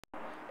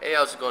Hey,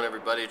 how's it going,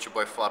 everybody? It's your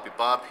boy Floppy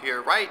Bob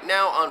here, right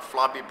now on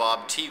Floppy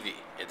Bob TV.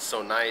 It's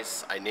so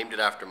nice, I named it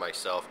after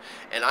myself,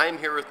 and I'm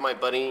here with my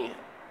buddy,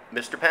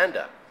 Mr.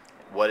 Panda.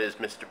 What does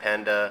Mr.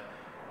 Panda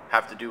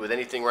have to do with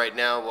anything right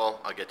now?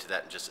 Well, I'll get to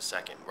that in just a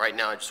second. Right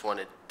now, I just want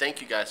to thank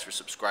you guys for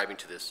subscribing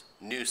to this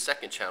new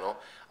second channel.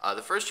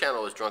 The first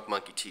channel is Drunk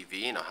Monkey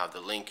TV, and I'll have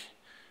the link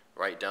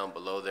right down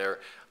below there.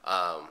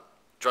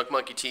 Drunk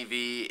Monkey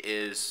TV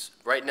is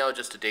right now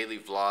just a daily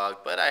vlog,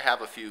 but I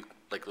have a few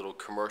like little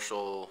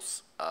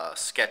commercials,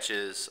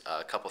 sketches,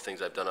 a couple things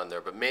I've done on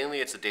there, but mainly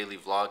it's a daily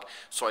vlog.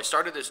 So I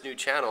started this new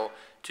channel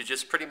to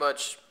just pretty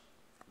much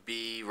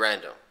be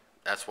random.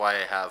 That's why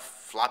I have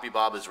Floppy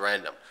Bob is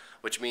random,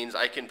 which means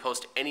I can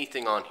post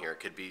anything on here. It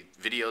could be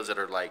videos that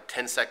are like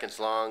 10 seconds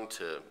long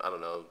to, I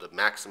don't know, the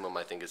maximum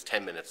I think is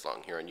 10 minutes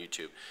long here on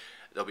YouTube.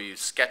 There'll be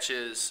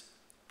sketches,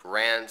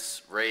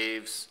 rants,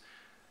 raves,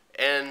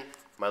 and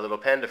my little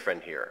panda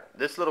friend here.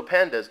 This little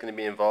panda is going to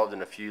be involved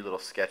in a few little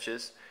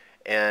sketches,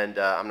 and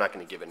I'm not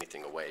going to give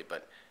anything away,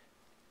 but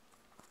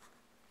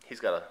he's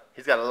got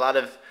a lot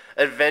of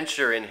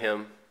adventure in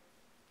him.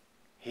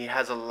 He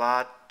has a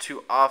lot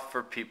to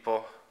offer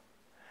people.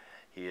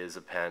 He is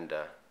a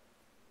panda.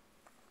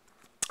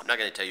 I'm not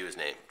going to tell you his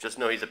name. Just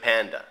know he's a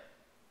panda.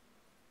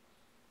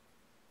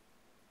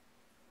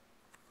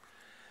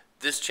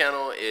 This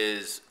channel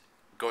is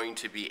going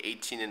to be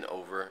 18 and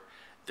over.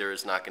 There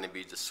is not going to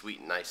be the sweet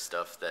and nice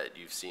stuff that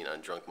you've seen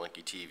on Drunk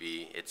Monkey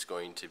TV. It's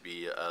going to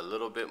be a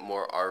little bit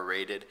more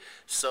R-rated.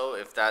 So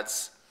if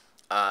that's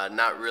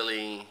not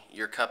really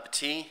your cup of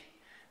tea,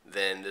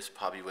 then this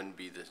probably wouldn't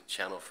be the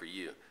channel for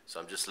you. So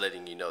I'm just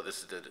letting you know. This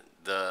is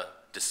the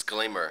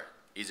disclaimer.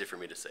 Easy for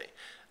me to say.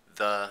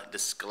 The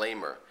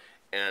disclaimer.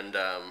 And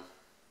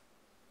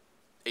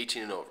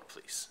 18 and over,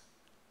 please.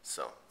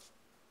 So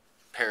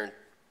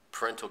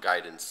parental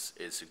guidance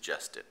is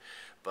suggested.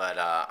 But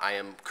I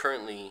am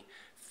currently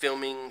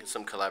filming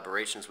some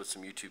collaborations with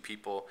some YouTube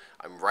people.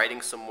 I'm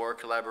writing some more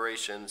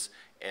collaborations,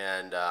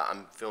 and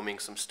I'm filming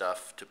some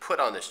stuff to put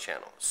on this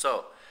channel.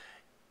 So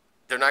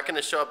they're not going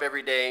to show up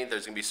every day.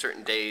 There's going to be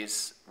certain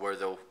days where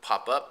they'll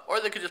pop up, or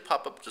they could just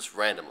pop up just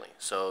randomly.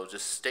 So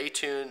just stay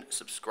tuned,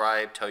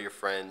 subscribe, tell your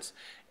friends,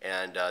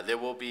 and there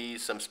will be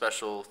some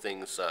special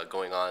things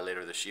going on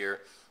later this year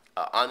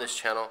on this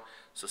channel.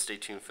 So stay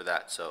tuned for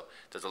that. So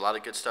there's a lot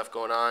of good stuff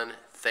going on.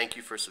 Thank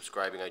you for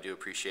subscribing. I do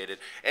appreciate it.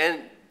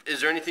 And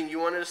is there anything you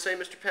wanted to say,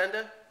 Mr.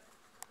 Panda?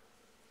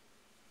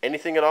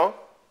 Anything at all?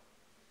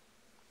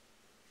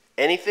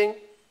 Anything?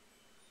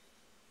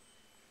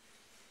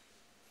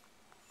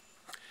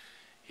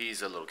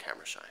 He's a little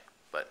camera shy.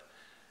 But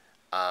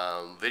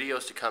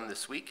videos to come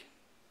this week.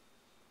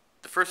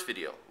 The first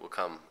video will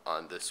come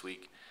on this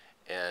week.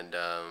 And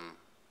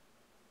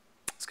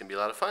it's going to be a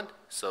lot of fun.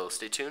 So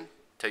stay tuned.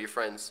 Tell your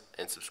friends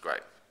and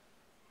subscribe.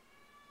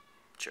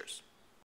 Cheers.